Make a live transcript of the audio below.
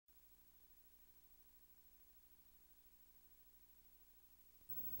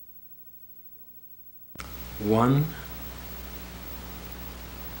1,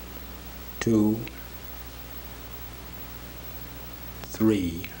 2,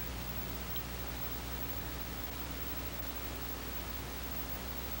 3.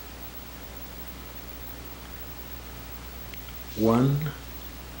 1,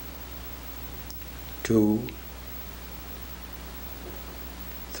 2,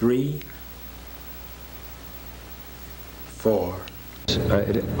 3, 4.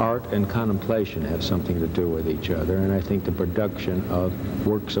 Art and contemplation have something to do with each other, and I think the production of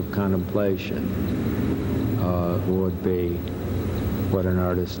works of contemplation would be what an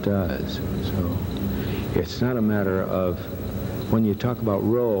artist does. So it's not a matter of, when you talk about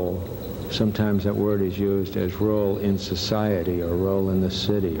role, sometimes that word is used as role in society, or role in the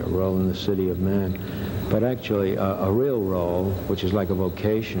city, or role in the city of man. But actually, a real role, which is like a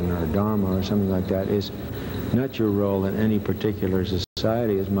vocation or a dharma or something like that, is not your role in any particular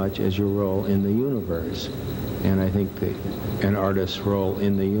society as much as your role in the universe. And I think an artist's role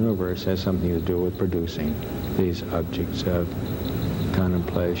in the universe has something to do with producing these objects of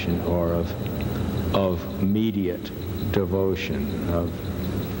contemplation, or of immediate devotion, of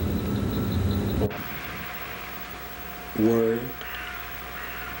word,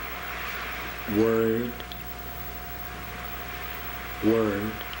 word,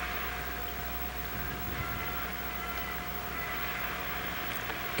 word,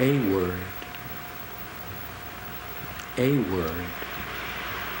 a word, a word,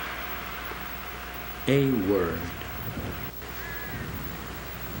 a word.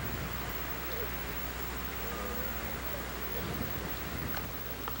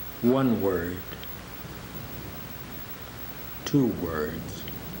 One word, two words,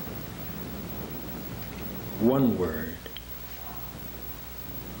 one word,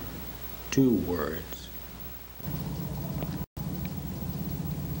 two words.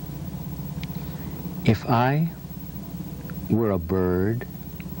 If I were a bird,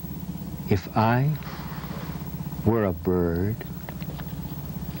 if I were a bird,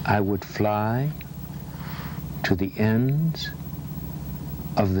 I would fly to the ends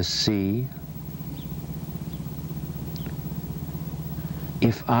of the sea.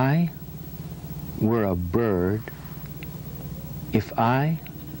 If I were a bird, if I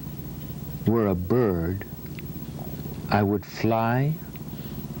were a bird, I would fly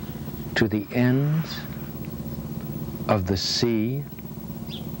to the ends of the sea.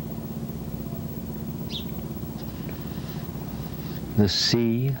 The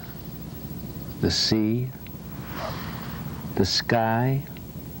sea, the sea, the sky,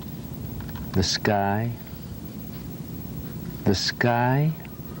 the sky, the sky,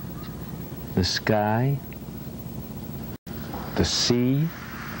 the sky, the sea,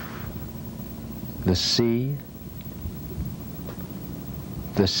 the sea,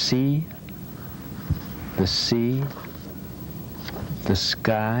 the sea, the sea, the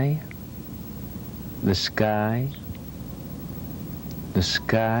sky, the sky, the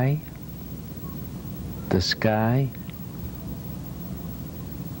sky, the sky,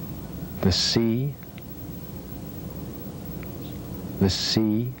 the sea, the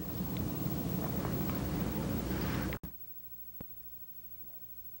sea,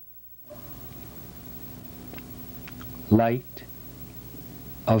 light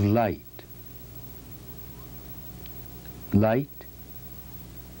of light, light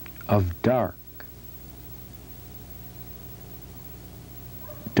of dark,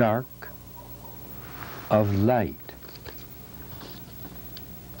 dark of light,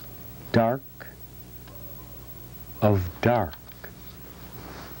 dark of dark,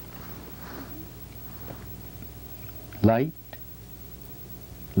 light,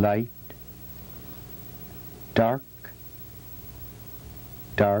 light, dark,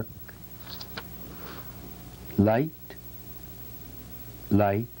 dark, light,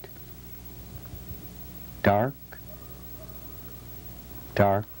 light, dark,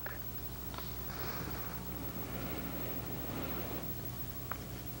 dark.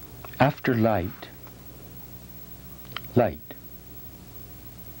 After light, light.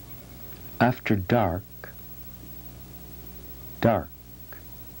 After dark, dark.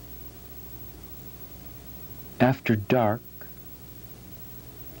 After dark,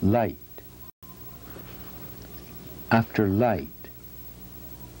 light. After light,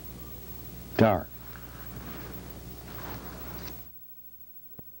 dark.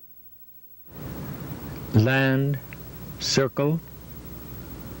 Land, circle.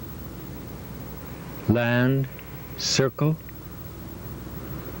 Land, circle.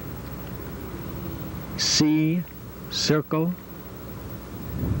 Sea, circle.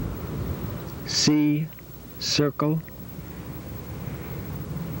 Sea, circle.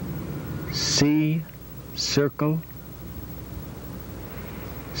 Sea, circle,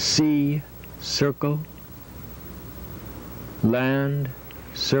 sea, circle, land,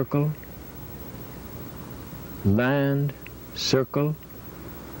 circle, land, circle,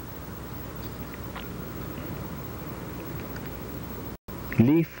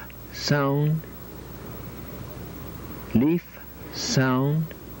 leaf, sound, leaf, sound,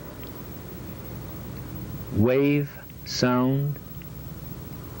 wave, sound,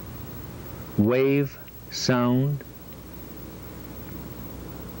 wave, sound,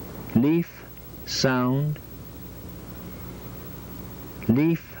 leaf, sound,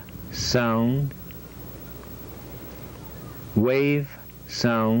 leaf, sound, wave,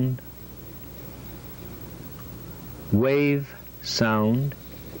 sound, wave, sound,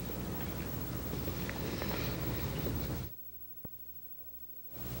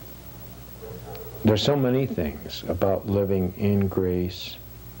 there's so many things about living in Greece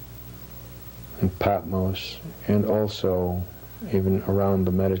and Patmos and also even around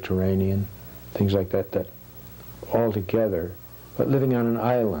the Mediterranean, things like that, that all together, but living on an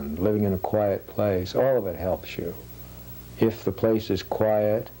island, living in a quiet place, all of it helps you. If the place is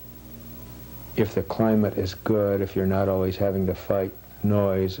quiet, if the climate is good, if you're not always having to fight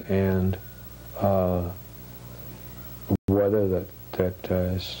noise and weather that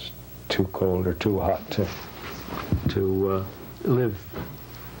is too cold or too hot to live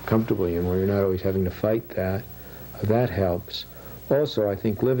comfortably in, where you're not always having to fight that, that helps. Also, I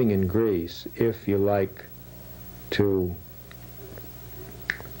think living in Greece, if you like to,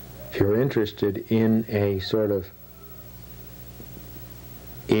 if you're interested in a sort of,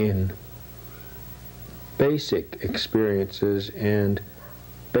 in basic experiences and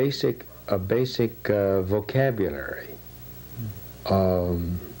a basic vocabulary,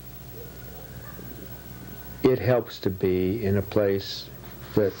 it helps to be in a place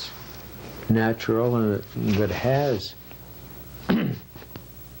that's natural and that has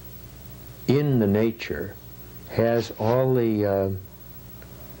in the nature has all the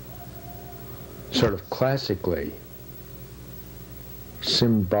sort of classically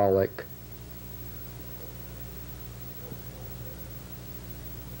symbolic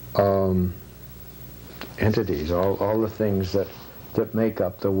entities, all the things that make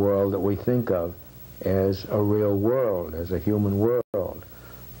up the world that we think of as a real world, as a human world.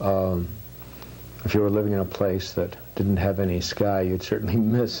 If you were living in a place that didn't have any sky, you'd certainly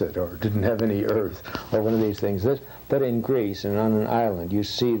miss it, or didn't have any earth, or one of these things. But in Greece and on an island, you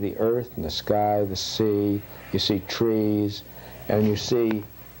see the earth and the sky, the sea, you see trees, and you see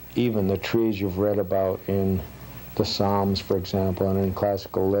even the trees you've read about in the Psalms, for example, and in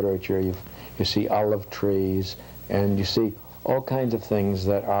classical literature. You see olive trees, and you see all kinds of things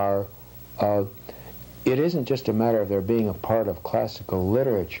that are, it isn't just a matter of their being a part of classical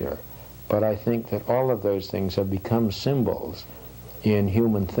literature, but I think that all of those things have become symbols in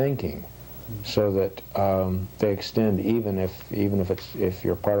human thinking, so that they extend even if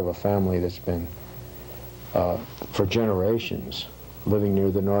you're part of a family that's been for generations living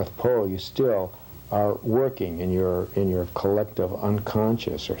near the North Pole, you still are working in your collective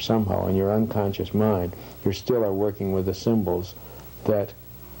unconscious, or somehow in your unconscious mind, you still are working with the symbols that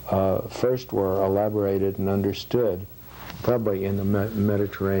first were elaborated and understood probably in the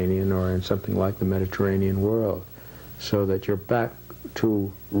Mediterranean or in something like the Mediterranean world, so that you're back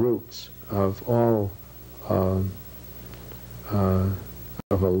to roots of all of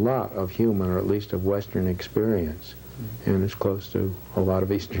a lot of human, or at least of Western experience, and it's close to a lot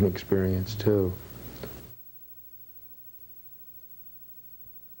of Eastern experience too.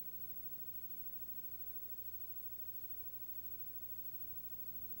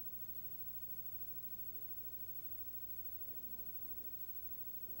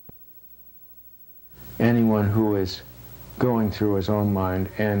 Anyone who is going through his own mind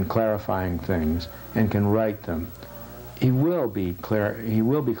and clarifying things and can write them, he will be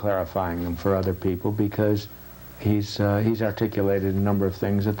clarifying them for other people, because he's articulated a number of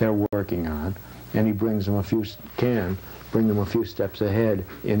things that they're working on, and he brings them can bring them a few steps ahead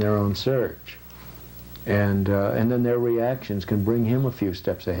in their own search, and then their reactions can bring him a few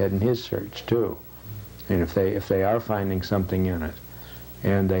steps ahead in his search too. And if they are finding something in it,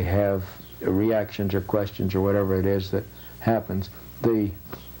 and they have reactions or questions or whatever it is that happens, the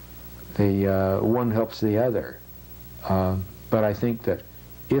one helps the other. But I think that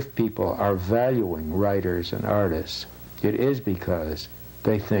if people are valuing writers and artists, it is because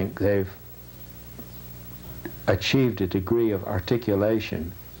they think they've achieved a degree of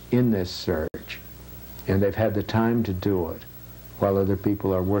articulation in this search, and they've had the time to do it while other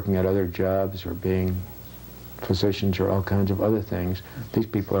people are working at other jobs or being physicians or all kinds of other things. These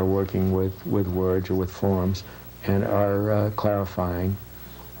people are working with words or with forms and are clarifying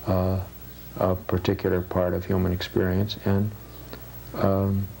a particular part of human experience, and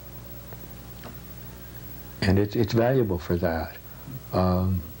it's valuable for that.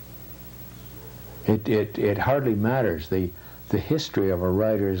 It hardly matters. The history of a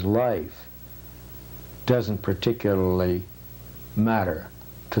writer's life doesn't particularly matter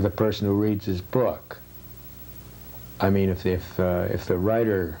to the person who reads his book. I mean, if the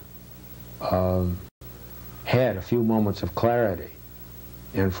writer had a few moments of clarity,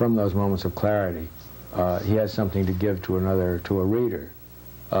 and from those moments of clarity he has something to give to a reader,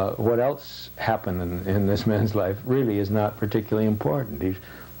 what else happened in this man's life really is not particularly important.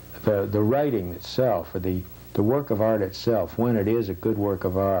 The writing itself, or the work of art itself, when it is a good work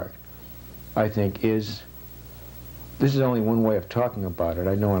of art, I think this is only one way of talking about it.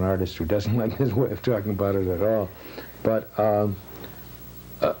 I know an artist who doesn't like this way of talking about it at all. But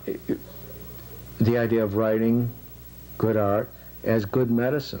the idea of writing good art as good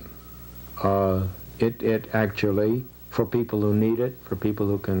medicine, it actually, for people who need it, for people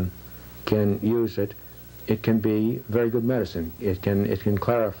who can use it, it can be very good medicine. It can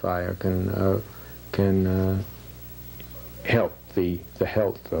clarify, or can help the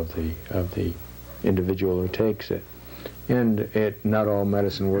health of the individual who takes it. And not all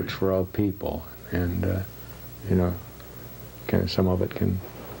medicine works for all people, and you know, some of it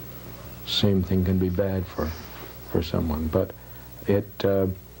same thing can be bad for someone. But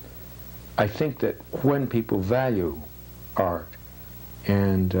I think that when people value art,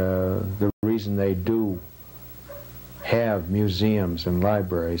 and the reason they do have museums and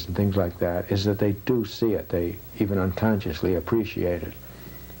libraries and things like that is that they do see it, they even unconsciously appreciate it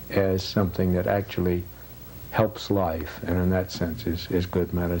as something that actually helps life, and in that sense is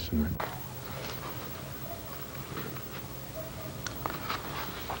good medicine.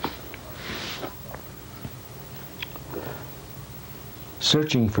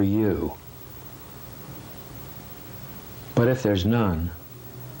 Searching for you. But if there's none,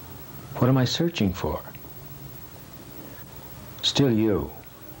 what am I searching for? Still you,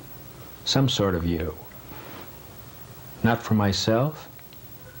 some sort of you. Not for myself?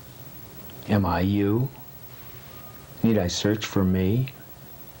 Am I you? Need I search for me?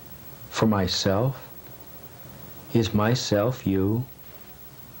 For myself? Is myself you?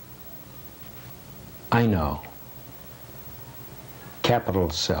 I know. Capital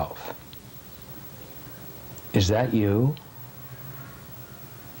Self. Is that you?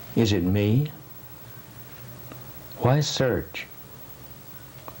 Is it me? Why search?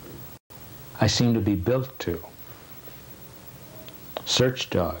 I seem to be built to. Search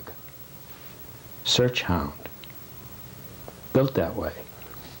dog. Search hound. Built that way.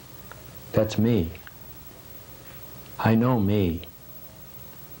 That's me. I know me.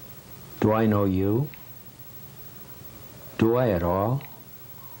 Do I know you? Do I at all?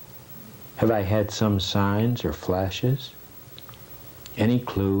 Have I had some signs or flashes? Any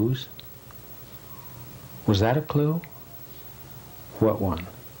clues? Was that a clue? What one?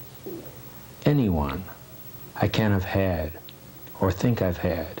 Any one I can have had, or think I've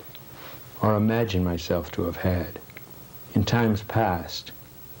had, or imagine myself to have had, in times past,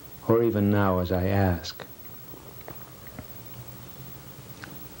 or even now as I ask.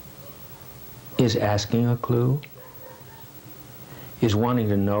 Is asking a clue? Is wanting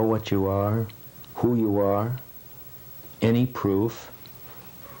to know what you are, who you are, any proof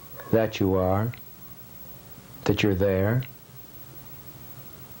that you are, that you're there?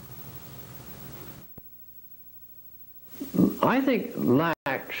 I think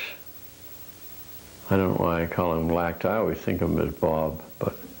Lax, I don't know why I call him Lax, I always think of him as Bob,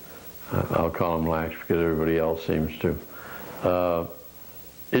 but I'll call him Lax because everybody else seems to,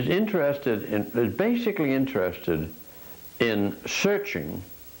 is basically interested in searching,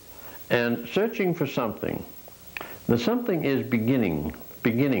 and searching for something. The something is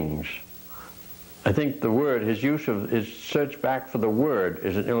beginnings. I think the word, his use of his search back for the word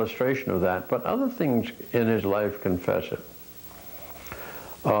is an illustration of that, but other things in his life confess it.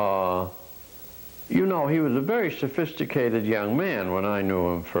 You know, he was a very sophisticated young man when I knew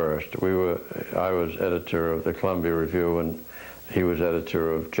him first. I was editor of the Columbia Review, and he was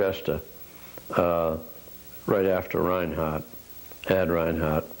editor of Jester, right after Reinhardt, Ad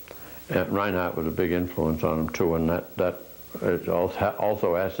Reinhardt. Reinhardt was a big influence on him too, and that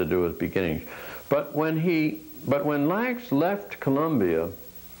also has to do with beginnings. But when Lax left Columbia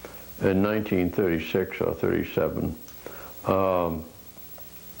in 1936 or 37,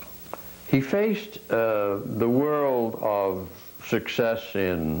 he faced the world of success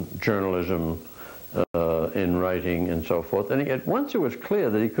in journalism, in writing and so forth. And at once it was clear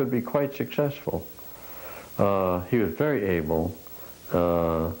that he could be quite successful. He was very able.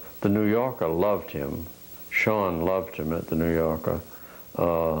 The New Yorker loved him. Sean loved him at the New Yorker.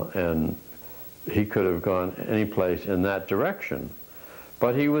 And he could have gone any place in that direction.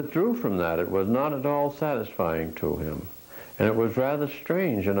 But he withdrew from that. It was not at all satisfying to him. And it was rather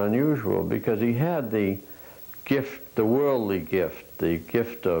strange and unusual because he had the gift, the worldly gift, the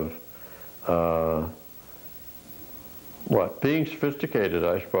gift of being sophisticated,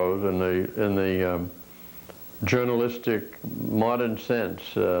 I suppose, in the journalistic modern sense,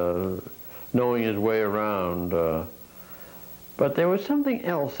 knowing his way around. But there was something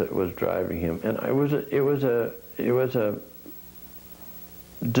else that was driving him, and it was a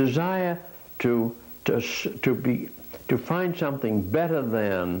desire to find something better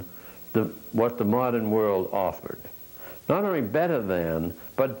than what the modern world offered. Not only better than,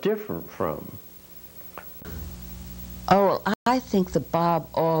 but different from. Oh, well, I think that Bob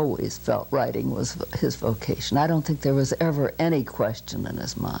always felt writing was his vocation. I don't think there was ever any question in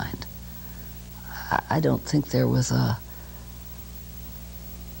his mind. I don't think there was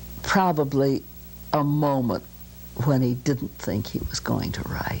probably a moment when he didn't think he was going to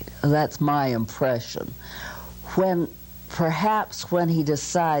write. That's my impression. Perhaps when he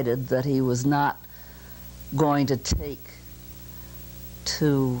decided that he was not going to take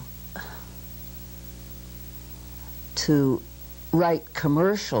to write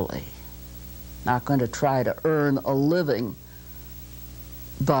commercially, not going to try to earn a living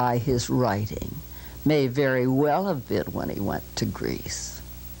by his writing, may very well have been when he went to Greece.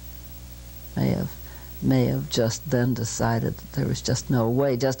 May have just then decided that there was just no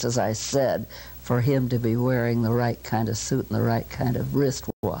way, just as I said, for him to be wearing the right kind of suit and the right kind of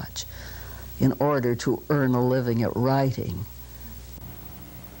wristwatch in order to earn a living at writing.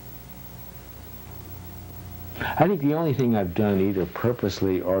 I think the only thing I've done either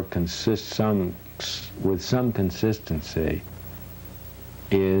purposely or with some consistency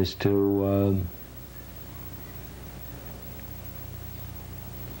is to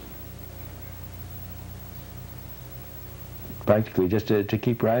practically just to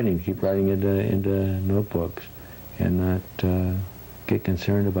keep writing into notebooks and not get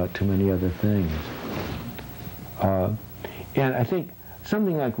concerned about too many other things. And I think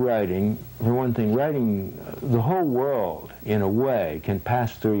something like writing, for one thing, writing, the whole world, in a way, can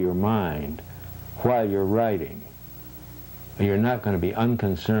pass through your mind while you're writing. You're not going to be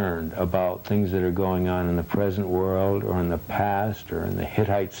unconcerned about things that are going on in the present world or in the past or in the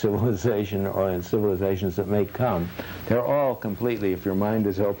Hittite civilization or in civilizations that may come. They're all completely, if your mind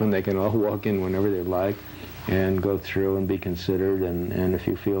is open, they can all walk in whenever they like and go through and be considered, and if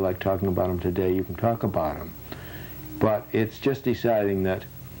you feel like talking about them today, you can talk about them. But it's just deciding that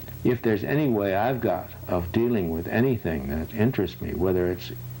if there's any way I've got of dealing with anything that interests me, whether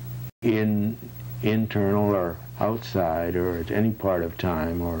it's internal or outside or at any part of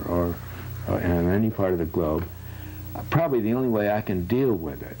time or in any part of the globe, probably the only way I can deal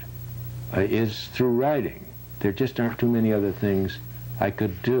with it is through writing. There just aren't too many other things I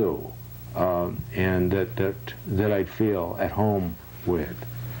could do and that I'd feel at home with.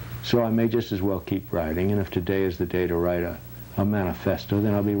 So I may just as well keep writing, and if today is the day to write a manifesto,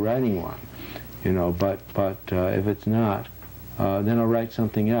 then I'll be writing one, you know, but if it's not, then I'll write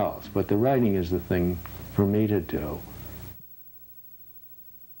something else. But the writing is the thing for me to do.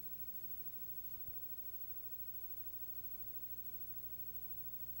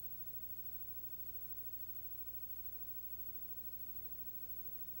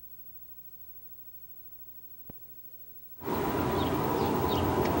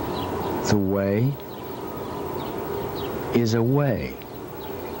 The way is a way.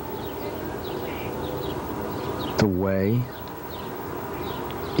 The way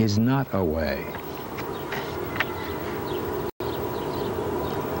is not a way.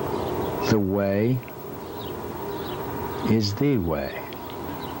 The way is the way.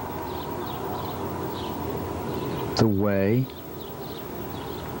 The way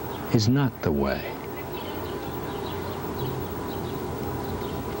is not the way.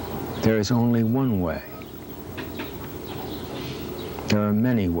 There is only one way. There are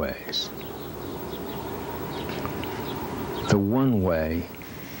many ways. The one way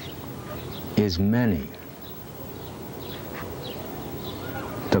is many.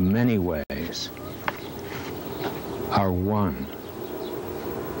 The many ways are one.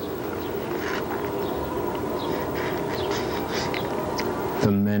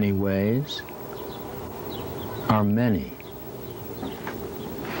 The many ways are many.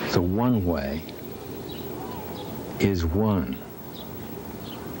 The one way is one.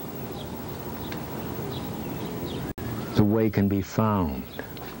 The way can be found.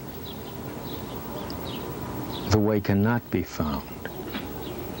 The way cannot be found.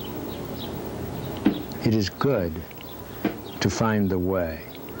 It is good to find the way.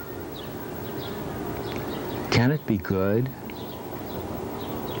 Can it be good?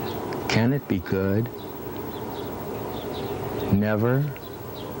 Can it be good? Never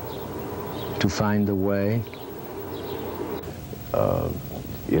to find the way?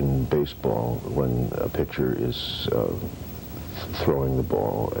 In baseball, when a pitcher is throwing the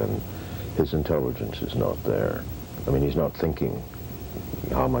ball and his intelligence is not there, I mean, he's not thinking,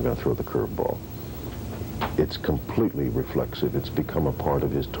 how am I going to throw the curveball? It's completely reflexive. It's become a part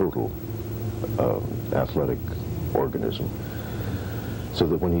of his total athletic organism. So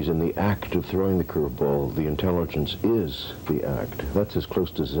that when he's in the act of throwing the curveball, the intelligence is the act. That's as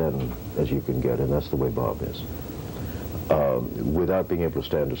close to Zen as you can get, and that's the way Bob is. Without being able to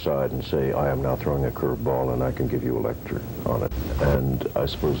stand aside and say, I am now throwing a curveball and I can give you a lecture on it. And I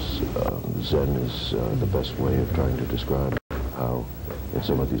suppose Zen is the best way of trying to describe how in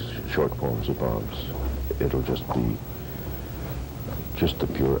some of these short poems of Bob's, it'll just be just the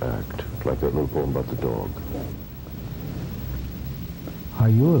pure act, like that little poem about the dog. Are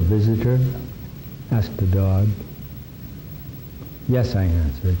you a visitor? Asked the dog. Yes, I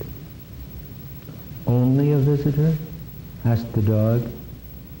answered. Only a visitor? Asked the dog.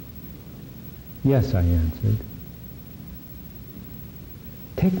 Yes, I answered.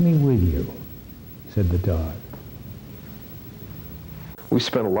 Take me with you, said the dog. We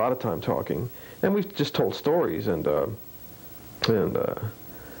spent a lot of time talking, and we just told stories, and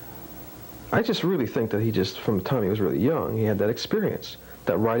I just really think that he just, from the time he was really young, he had that experience.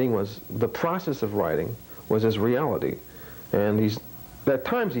 That writing was, the process of writing was his reality. And at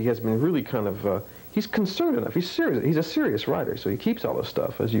times he has been really kind of, he's concerned enough, he's serious, he's a serious writer, so he keeps all this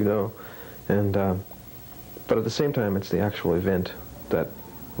stuff, as you know. And, but at the same time, it's the actual event that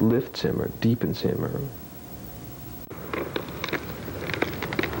lifts him or deepens him.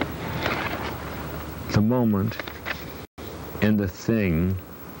 The moment and the thing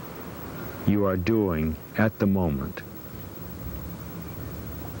you are doing at the moment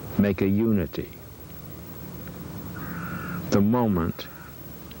make a unity. The moment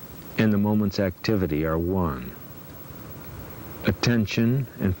and the moment's activity are one. Attention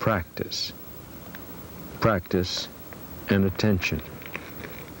and practice. Practice and attention.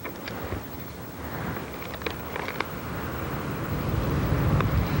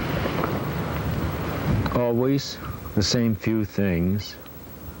 Always the same few things,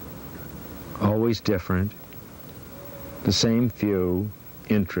 always different, the same few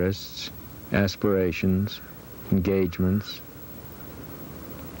interests, aspirations, engagements.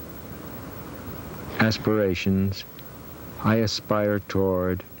 Aspirations, I aspire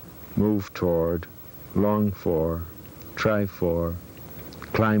toward, move toward, long for, try for,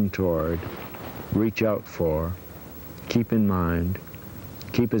 climb toward, reach out for, keep in mind,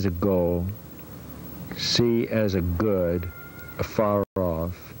 keep as a goal, see as a good, afar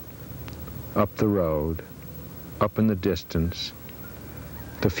off, up the road, up in the distance,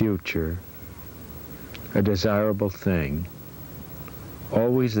 the future, a desirable thing,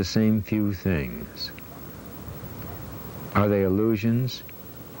 always the same few things. Are they illusions?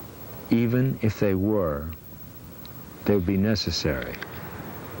 Even if they were, they would be necessary.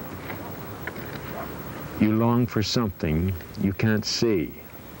 You long for something you can't see.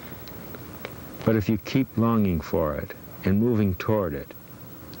 But if you keep longing for it and moving toward it,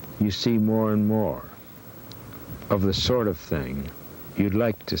 you see more and more of the sort of thing you'd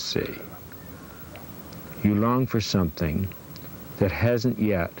like to see. You long for something that hasn't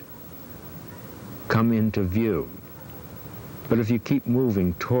yet come into view. But if you keep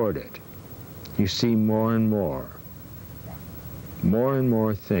moving toward it, you see more and more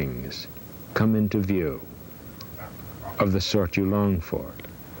things come into view of the sort you long for.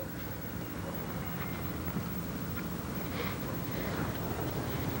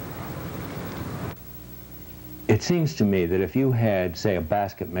 It seems to me that if you had, say, a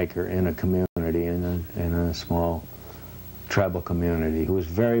basket maker in a community, in a small tribal community, who was a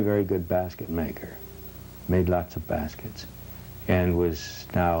very, very good basket maker, made lots of baskets, and was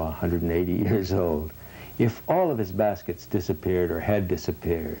now 180 years old, if all of his baskets disappeared or had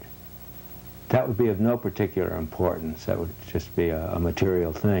disappeared, that would be of no particular importance. That would just be a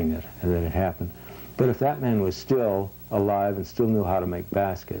material thing that had happened. But if that man was still alive and still knew how to make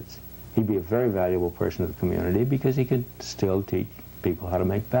baskets, he'd be a very valuable person to the community because he could still teach people how to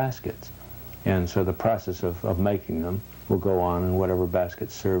make baskets. And so the process of making them will go on, and whatever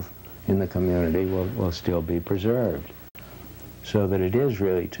baskets serve in the community will still be preserved. So that it is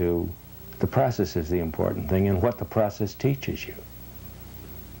really to The process is the important thing, and what the process teaches you.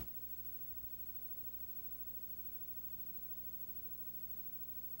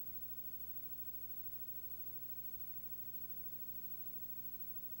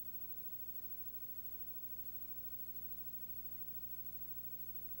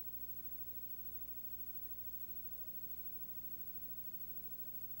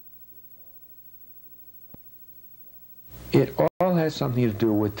 It all has something to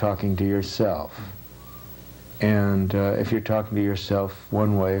do with talking to yourself. And if you're talking to yourself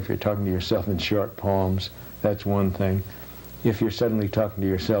one way, if you're talking to yourself in short poems, that's one thing. If you're suddenly talking to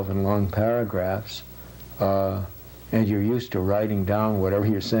yourself in long paragraphs, and you're used to writing down whatever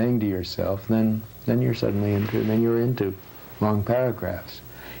you're saying to yourself, then you're suddenly into long paragraphs.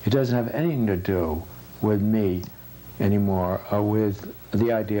 It doesn't have anything to do with me anymore, with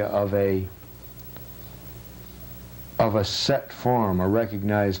the idea of a set form, a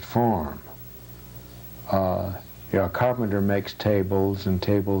recognized form. A carpenter makes tables, and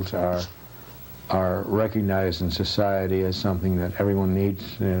tables are recognized in society as something that everyone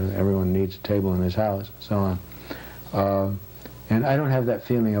needs. Everyone needs a table in his house, and so on. And I don't have that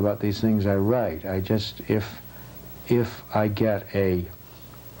feeling about these things I write. I just, if I get a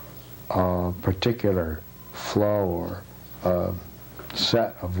particular flow or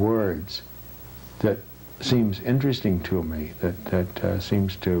set of words that seems interesting to me, that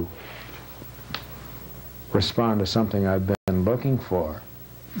seems to respond to something I've been looking for,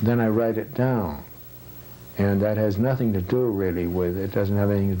 then I write it down. And that has nothing to do really with, it doesn't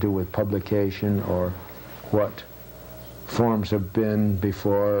have anything to do with publication or what forms have been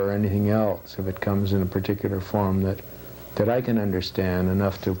before or anything else. If it comes in a particular form that I can understand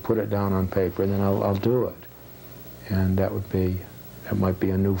enough to put it down on paper, then I'll do it. And that might be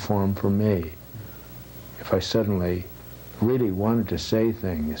a new form for me. If I suddenly really wanted to say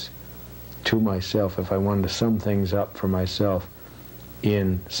things to myself, if I wanted to sum things up for myself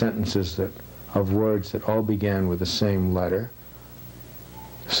in sentences of words that all began with the same letter,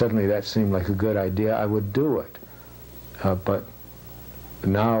 suddenly that seemed like a good idea, I would do it. But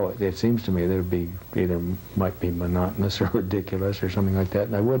now it seems to me that it either might be monotonous or ridiculous or something like that,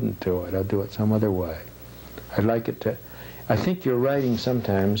 and I wouldn't do it. I'll do it some other way. I'd like it to... I think you're writing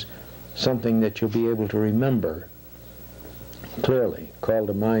sometimes something that you'll be able to remember clearly, call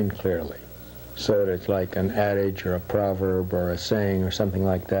to mind clearly, so that it's like an adage or a proverb or a saying or something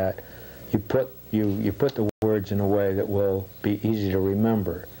like that. You put the words in a way that will be easy to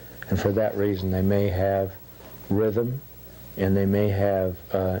remember, and for that reason they may have rhythm, and they may have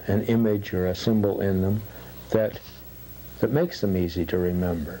an image or a symbol in them that makes them easy to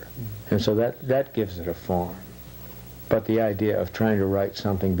remember, and so that gives it a form. But the idea of trying to write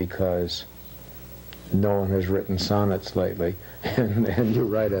something because no one has written sonnets lately, and you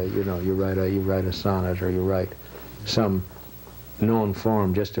write a sonnet, or you write some known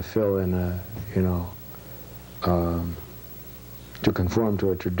form just to fill in to conform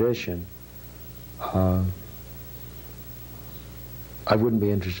to a tradition. I wouldn't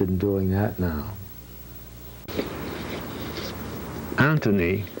be interested in doing that now.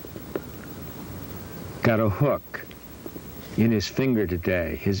 Anthony got a hook in his finger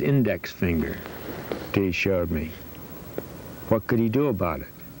today, his index finger, Dee showed me. What could he do about it?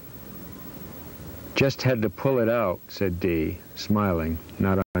 Just had to pull it out, said Dee, smiling,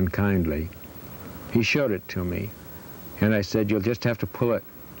 not unkindly. He showed it to me, and I said, you'll just have to pull it.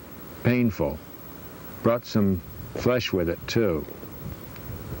 Painful. Brought some flesh with it, too.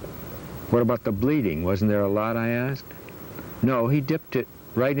 What about the bleeding? Wasn't there a lot, I asked? No, he dipped it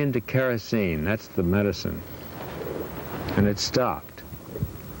right into kerosene. That's the medicine. And it stopped.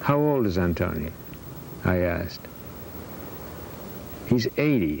 How old is Antoni? I asked. He's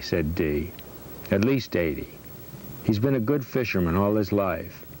 80, said Dee. At least 80. He's been a good fisherman all his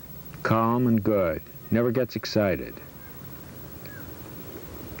life. Calm and good. Never gets excited.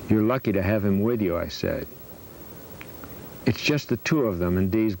 You're lucky to have him with you, I said. It's just the two of them in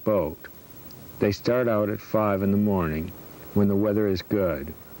Dee's boat. They start out at 5 in the morning, when the weather is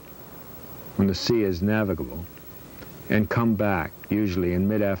good, when the sea is navigable, and come back, usually in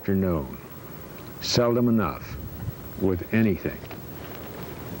mid-afternoon. Seldom enough, with anything.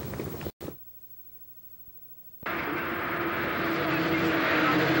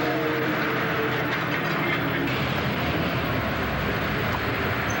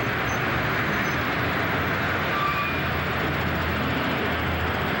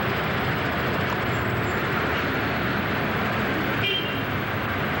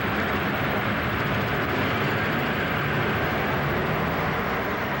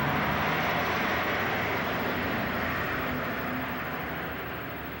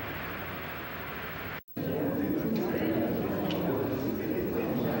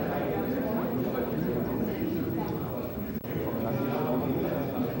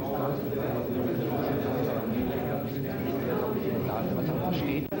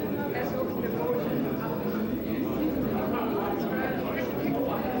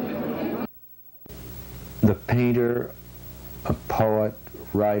 painter, a poet,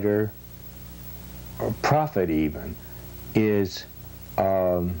 writer, or prophet even, is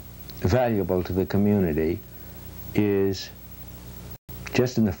valuable to the community is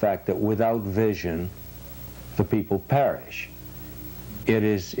just in the fact that without vision, the people perish. It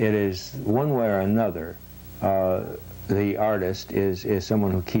is one way or another, the artist is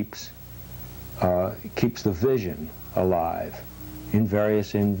someone who keeps the vision alive in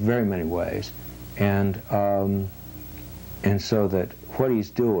very many ways, and so that what he's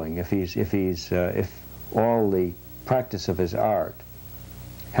doing, if all the practice of his art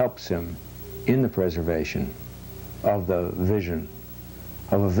helps him in the preservation of the vision,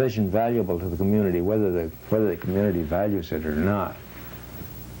 of a vision valuable to the community, whether the community values it or not,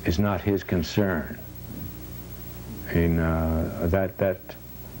 is not his concern.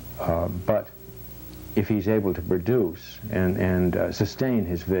 But if he's able to produce and sustain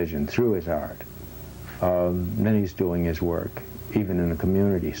his vision through his art, then he's doing his work, even in a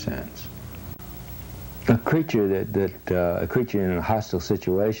community sense. A creature a creature in a hostile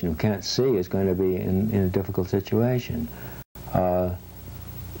situation who can't see is going to be in a difficult situation.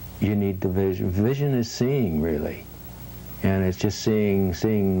 You need the vision. Vision is seeing, really, and it's just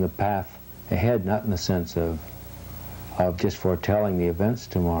seeing the path ahead, not in the sense of just foretelling the events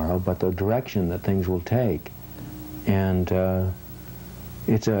tomorrow, but the direction that things will take. And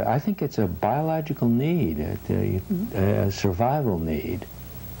I think it's a biological need, a survival need.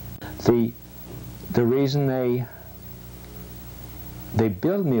 The reason they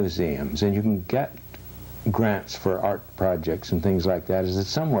build museums, and you can get grants for art projects and things like that, is that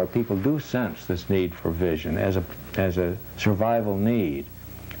somewhere people do sense this need for vision as a survival need,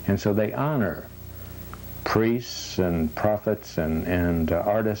 and so they honor priests and prophets and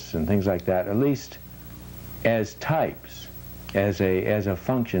artists and things like that, at least as types, as a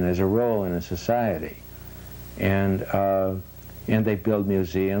function, as a role in a society, and they build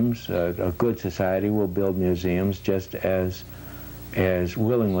museums. A good society will build museums just as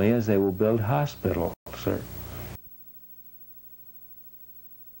willingly as they will build hospitals.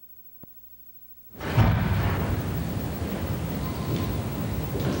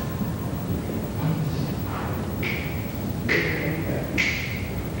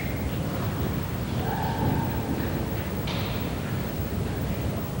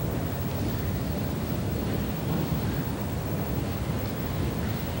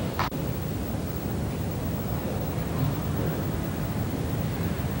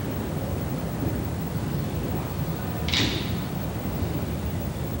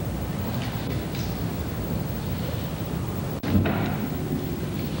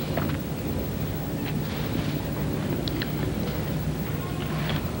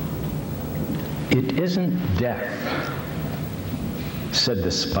 "It isn't death," said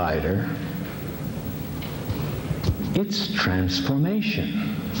the spider. "It's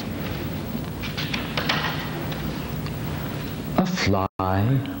transformation. A fly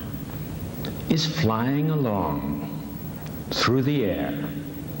is flying along through the air.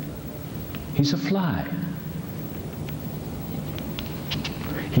 He's a fly.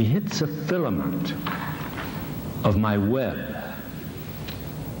 He hits a filament of my web.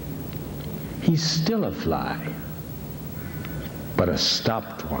 He's still a fly, but a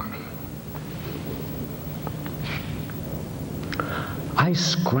stopped one. I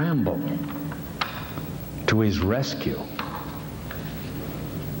scramble to his rescue,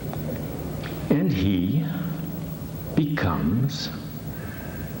 and he becomes,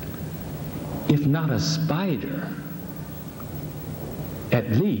 if not a spider,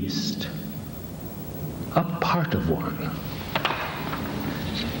 at least a part of one.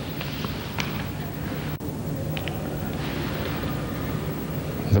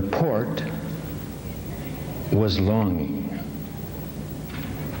 The port was longing.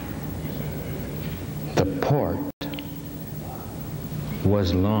 The port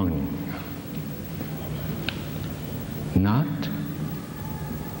was longing. Not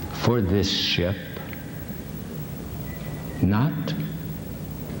for this ship, not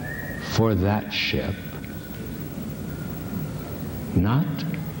for that ship, not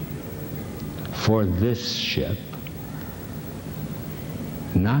for this ship,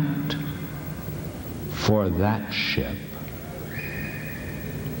 not for that ship.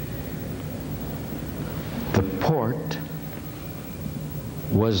 The port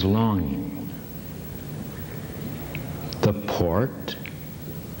was longing. The port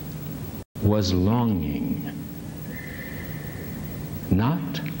was longing.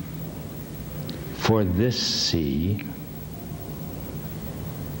 Not for this sea,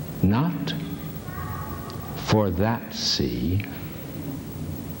 not for that sea,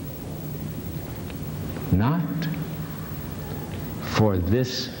 not for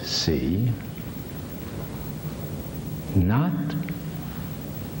this sea, not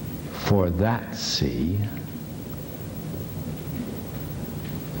for that sea.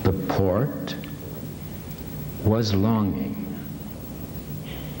 The port was longing.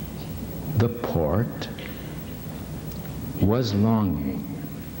 The port was longing.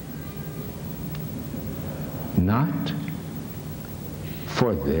 Not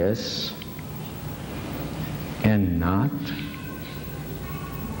for this and not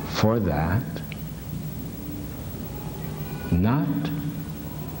for that. Not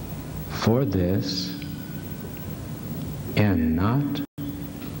for this and not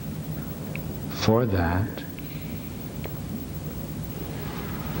for that.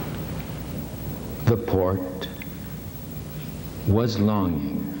 The port was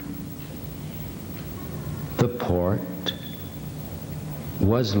longing. The port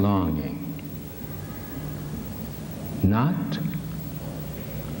was longing. Not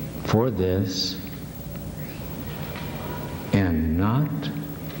for this and not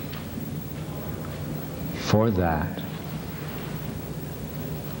for that.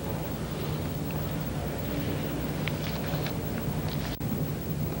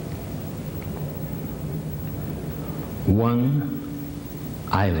 One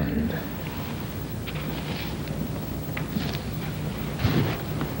island.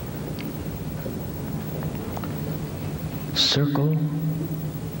 Circle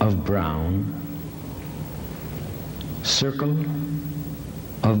of brown, circle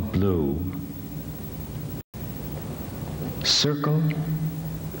of blue, circle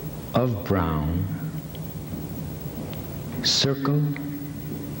of brown, circle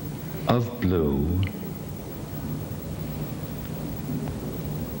of blue,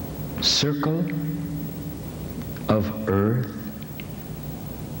 circle of earth,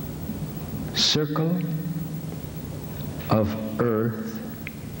 circle of earth,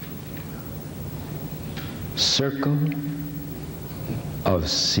 circle of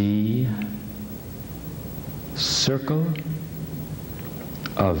sea, circle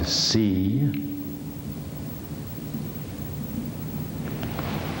of sea,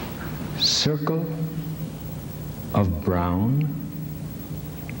 circle of brown,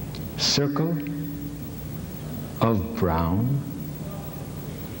 circle of brown,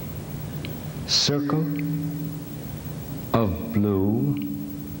 circle of blue,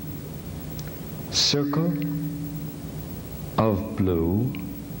 circle of blue,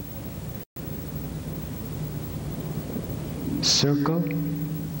 circle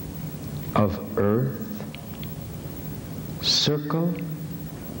of earth, circle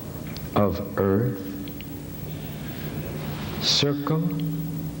of earth, circle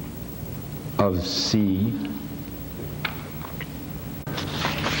of sea,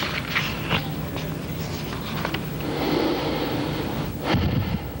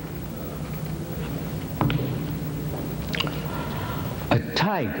 a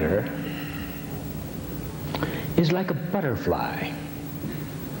tiger is like a butterfly,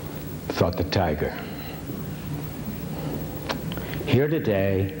 thought the tiger. Here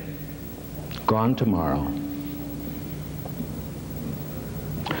today, gone tomorrow.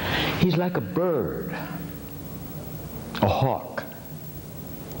 He's like a bird, a hawk,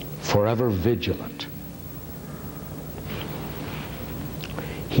 forever vigilant.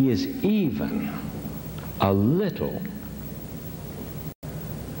 He is even a little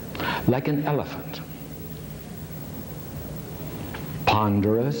like an elephant,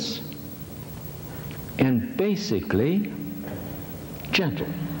 ponderous and basically gentle.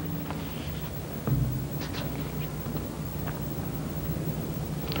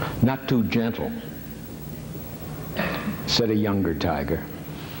 Not too gentle, said a younger tiger.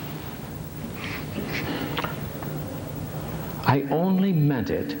 I only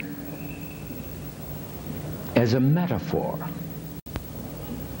meant it as a metaphor,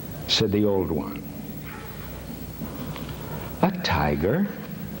 said the old one. A tiger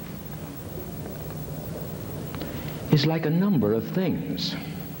is like a number of things.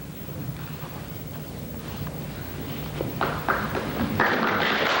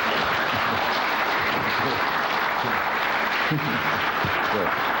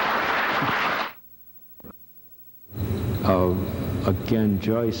 Again,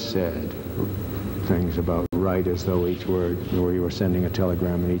 Joyce said things about write as though each word, or you were sending a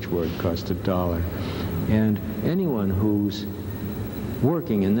telegram and each word cost $1. And anyone who's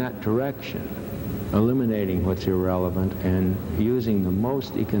working in that direction, eliminating what's irrelevant and using the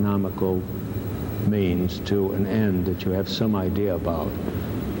most economical means to an end that you have some idea about,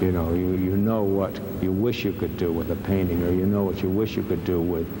 you know what you wish you could do with a painting, or you know what you wish you could do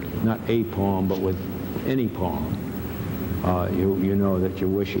with not a poem but with any poem, you know that you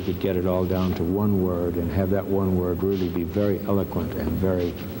wish you could get it all down to one word and have that one word really be very eloquent and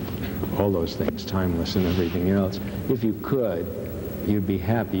very, all those things, timeless and everything else. If you could, you'd be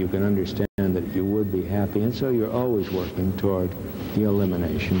happy. You can understand that you would be happy, and so you're always working toward the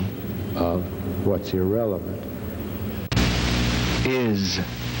elimination of what's irrelevant. Is,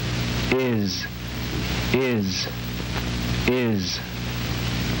 is, is, is,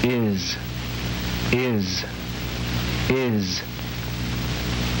 is, is, is,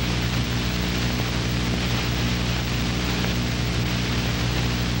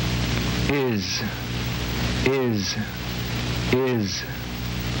 is, is, is,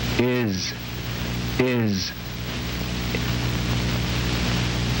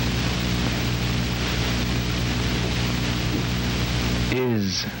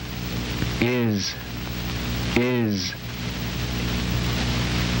 is, is, is,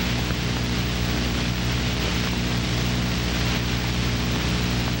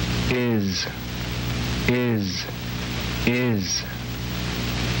 is, is, is.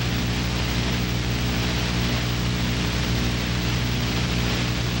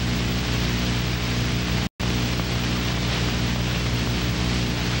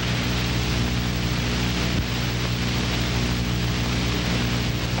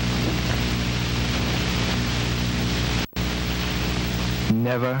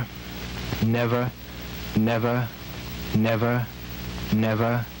 Never, never, never, never,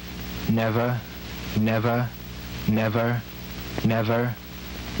 never, never, never, never, never,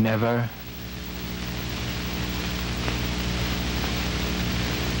 never.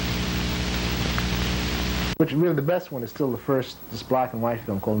 Which really the best one is still this black and white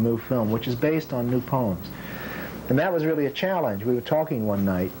film called New Film, which is based on new poems. And that was really a challenge. We were talking one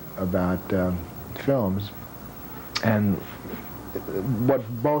night about films, and what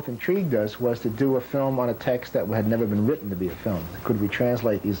both intrigued us was to do a film on a text that had never been written to be a film. Could we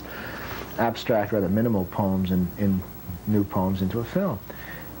translate these abstract, rather minimal poems in new poems into a film?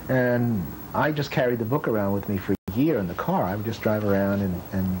 And I just carried the book around with me for a year in the car. I would just drive around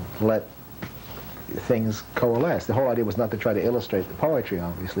and let things coalesce. The whole idea was not to try to illustrate the poetry,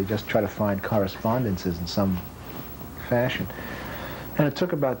 obviously, just try to find correspondences in some fashion. And it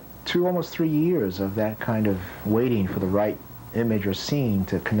took about almost 3 years of that kind of waiting for the right image or scene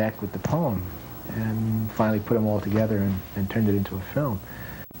to connect with the poem, and finally put them all together and turned it into a film.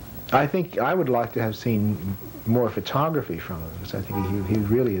 I think I would like to have seen more photography from him, because I think he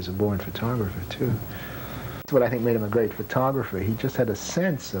really is a born photographer too. That's what I think made him a great photographer. He just had a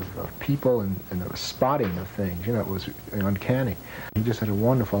sense of people and the spotting of things. You know, it was uncanny. He just had a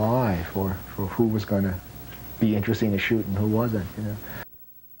wonderful eye for who was going to be interesting to shoot and who wasn't, you know.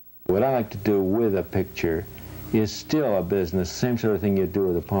 What I like to do with a picture is still a business, same sort of thing you do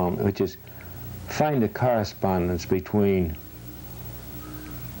with a poem, which is find a correspondence between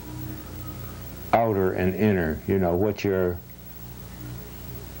outer and inner, you know, what your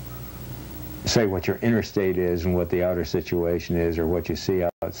inner state is and what the outer situation is, or what you see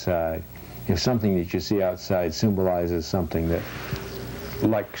outside. If something that you see outside symbolizes something that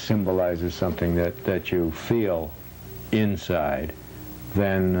you feel inside,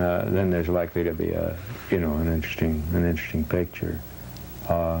 then there's likely to be an interesting picture,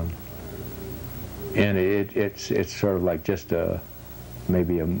 and it's sort of like just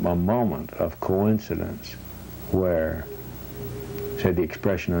maybe a moment of coincidence where, say, the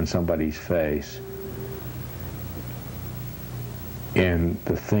expression on somebody's face and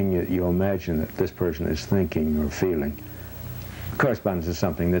the thing that you imagine that this person is thinking or feeling corresponds to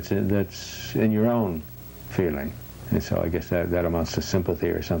something that's in your own feeling. And so I guess that amounts to sympathy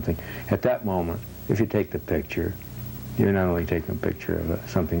or something. At that moment, if you take the picture, you're not only taking a picture of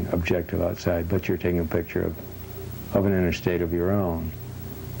something objective outside, but you're taking a picture of an inner state of your own.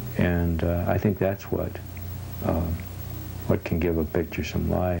 And I think that's what can give a picture some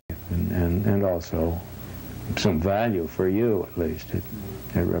life and also some value for you, at least. It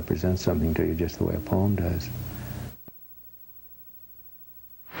represents something to you just the way a poem does.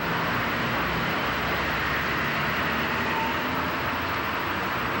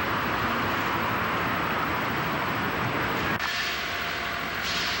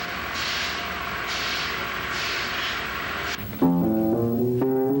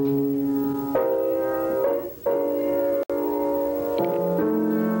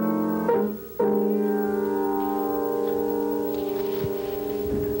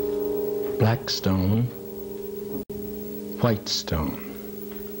 Black stone, white stone.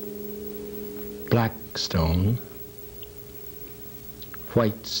 Black stone,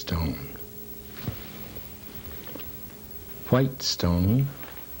 white stone. White stone,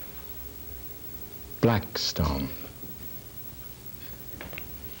 black stone,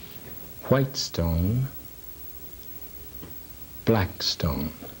 white stone, black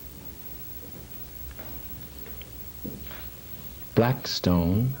stone, black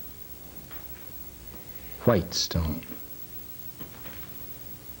stone, white stone,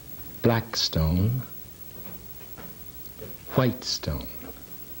 black stone, white stone,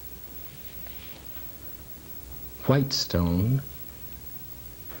 white stone,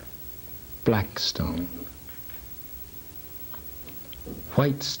 black stone,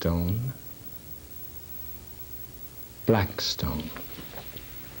 white stone, black stone,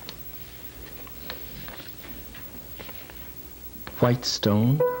 white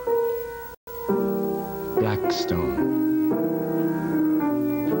stone, black stone,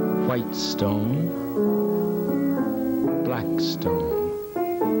 white stone, black stone,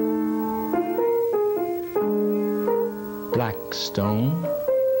 black stone,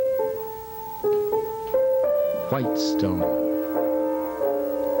 white stone,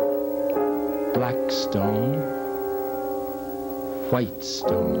 black stone, white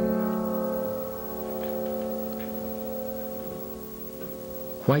stone,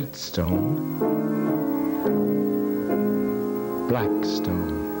 white stone, black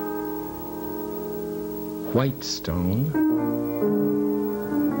stone, white stone,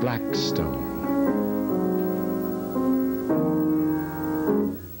 black stone,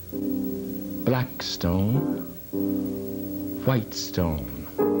 black stone, white stone,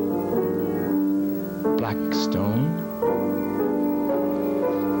 black stone,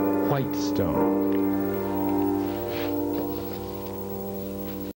 white stone.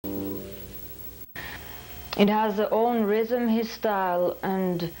 It has its own rhythm, his style,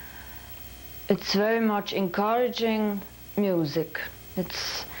 and it's very much encouraging music.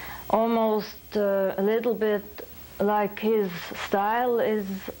 It's almost a little bit like his style is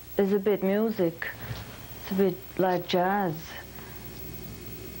a bit music. It's a bit like jazz.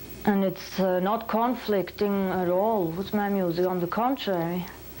 And it's not conflicting at all with my music, on the contrary.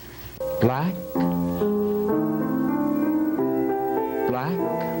 Black, black,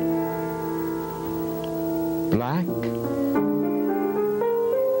 black,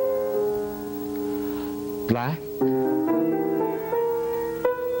 black,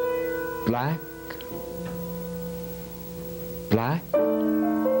 black, black,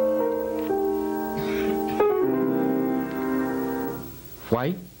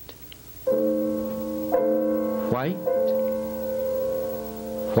 white, white,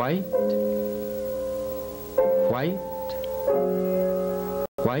 white, white,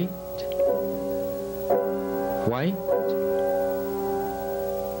 white, white,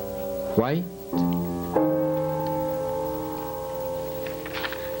 white.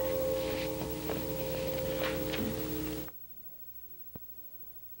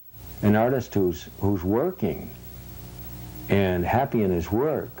 An artist who's working and happy in his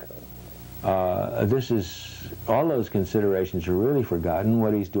work, all those considerations are really forgotten.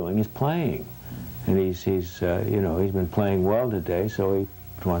 What he's doing is playing, and he's been playing well today, so he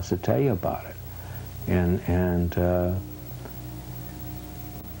wants to tell you about it, and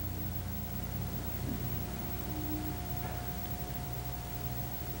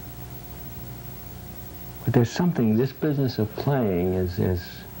but there's something. This business of playing is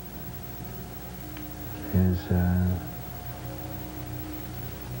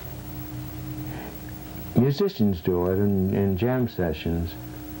musicians do it, and in jam sessions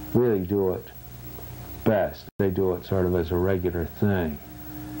really do it best. They do it sort of as a regular thing.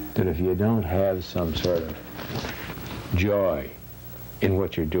 That if you don't have some sort of joy in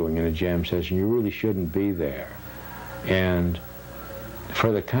what you're doing in a jam session, you really shouldn't be there. And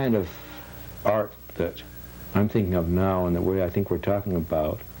for the kind of art that I'm thinking of now and the way I think we're talking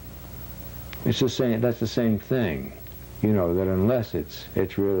about, it's the same. That's the same thing, you know. That unless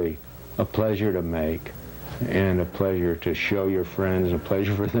it's really a pleasure to make, and a pleasure to show your friends, a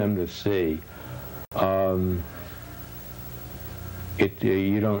pleasure for them to see,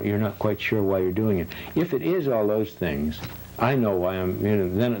 you're not quite sure why you're doing it. If it is all those things, I know why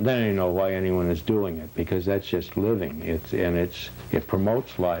then I know why anyone is doing it, because that's just living. It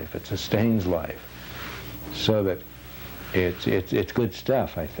promotes life. It sustains life, so that it's good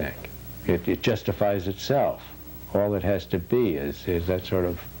stuff. I think. It justifies itself. All it has to be is that sort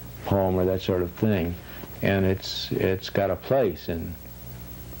of poem or that sort of thing, and it's got a place in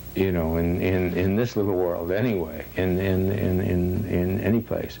this little world anyway, in any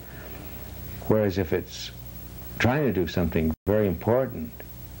place. Whereas if it's trying to do something very important,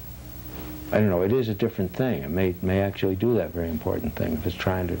 I don't know, it is a different thing. It may actually do that very important thing if it's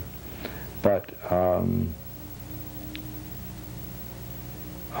trying to, but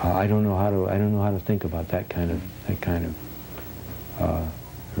I don't know how to think about that kind of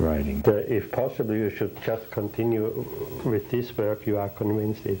writing. If possible, you should just continue with this work. You are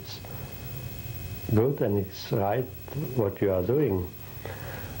convinced it's good and it's right what you are doing,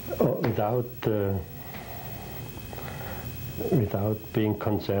 without being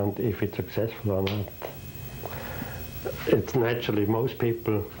concerned if it's successful or not. It's naturally most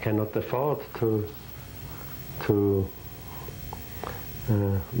people cannot afford to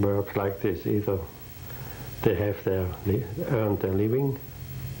work like this. Either they have earned their living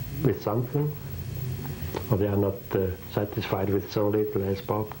with something, or they are not satisfied with so little as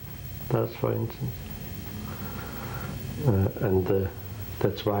Bob does, for instance. And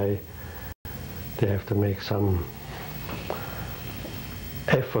that's why they have to make some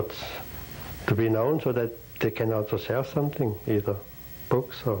efforts to be known so that they can also sell something, either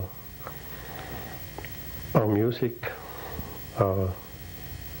books or music or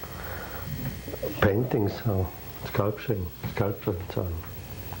paintings or sculpture and so on.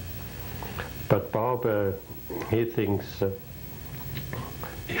 But Bob, he thinks,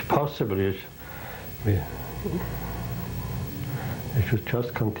 if possible, we should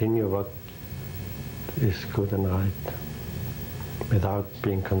just continue what is good and right, without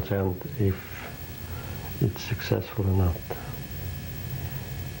being concerned if it's successful or not.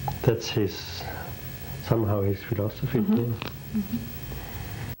 That's somehow his philosophy too.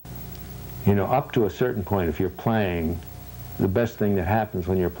 You know, up to a certain point, if you're playing, the best thing that happens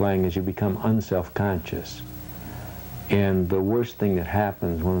when you're playing is you become unself-conscious. And the worst thing that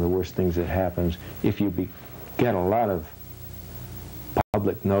happens, one of the worst things that happens, if you get a lot of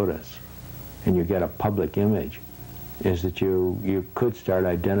public notice and you get a public image, is that you could start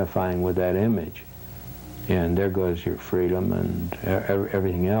identifying with that image. And there goes your freedom and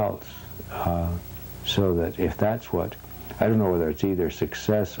everything else. So that if that's what, I don't know whether it's either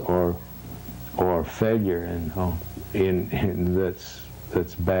success or failure, and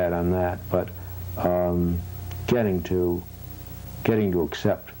that's bad on that, but getting to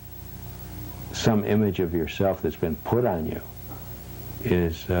accept some image of yourself that's been put on you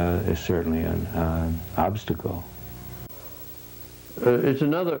is certainly an obstacle. It's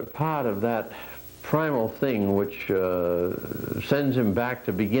another part of that primal thing which sends him back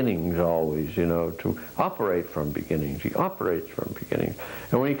to beginnings always, you know, to operate from beginnings. He operates from beginnings.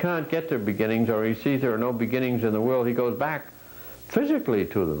 And when he can't get to beginnings, or he sees there are no beginnings in the world, he goes back physically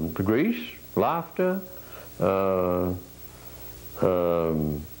to them, to Greece, laughter,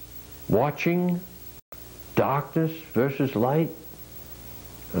 watching, darkness versus light,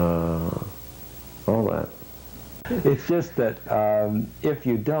 all that. It's just that if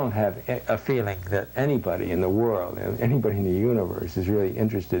you don't have a feeling that anybody in the world, anybody in the universe is really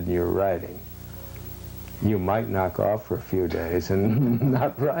interested in your writing, you might knock off for a few days and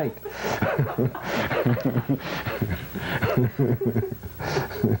not write.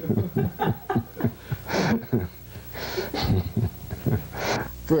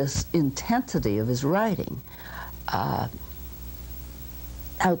 This intensity of his writing,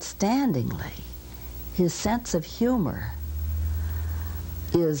 outstandingly, his sense of humor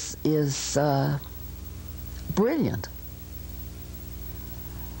is brilliant.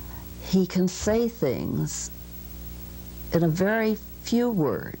 He can say things in a very few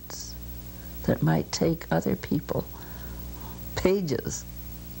words that might take other people pages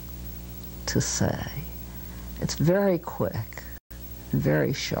to say. It's very quick and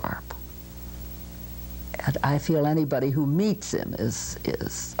very sharp. And I feel anybody who meets him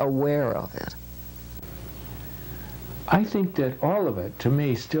is aware of it. I think that all of it, to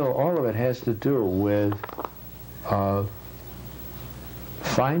me, still all of it has to do with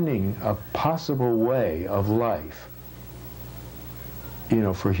finding a possible way of life, you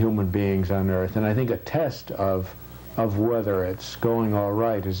know, for human beings on Earth. And I think a test of whether it's going all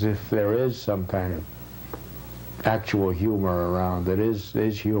right is if there is some kind of actual humor around that is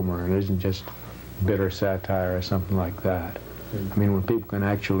humor and isn't just bitter satire or something like that. I mean, when people can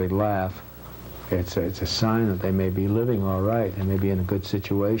actually laugh, it's a sign that they may be living all right. They may be in a good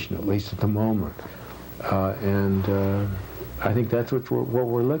situation, at least at the moment. I think that's what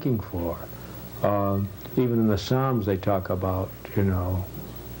we're looking for. Even in the Psalms, they talk about, you know,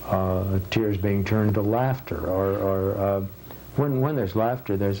 tears being turned to laughter, or when there's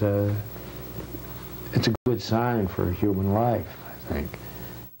laughter, it's a good sign for human life, I think.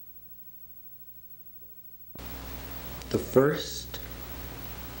 The first,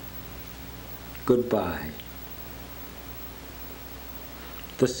 goodbye.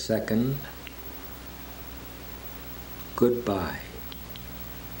 The second, goodbye.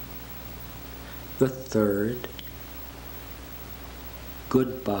 The third,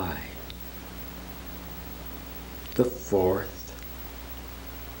 goodbye. The 4th,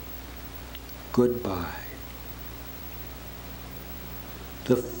 goodbye.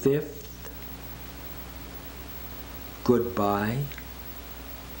 The 5th, goodbye.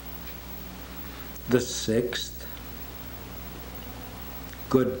 The 6th,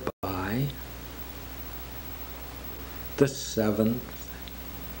 goodbye. The 7th,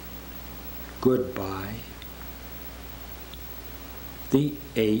 goodbye. The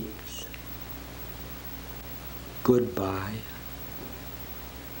 8th, goodbye.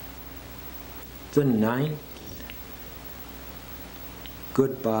 The 9th,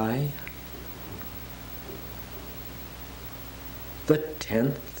 goodbye. The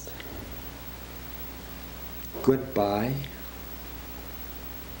 10th, goodbye.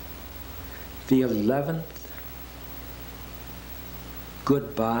 The 11th,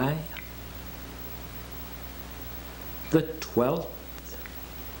 goodbye. The 12th,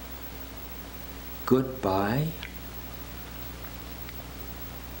 goodbye.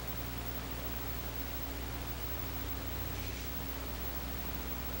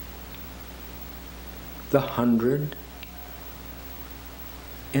 The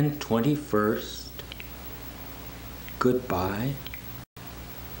 121st, goodbye.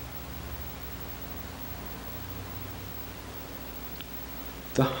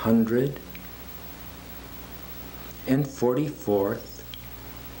 The 144th,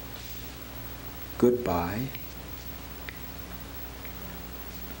 goodbye.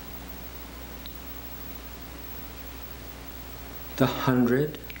 The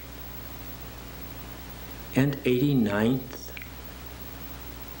 189th,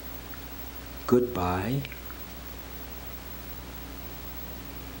 goodbye.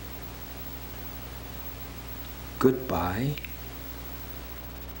 Goodbye.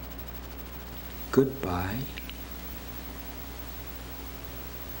 Goodbye.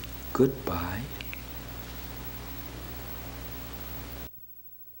 Goodbye.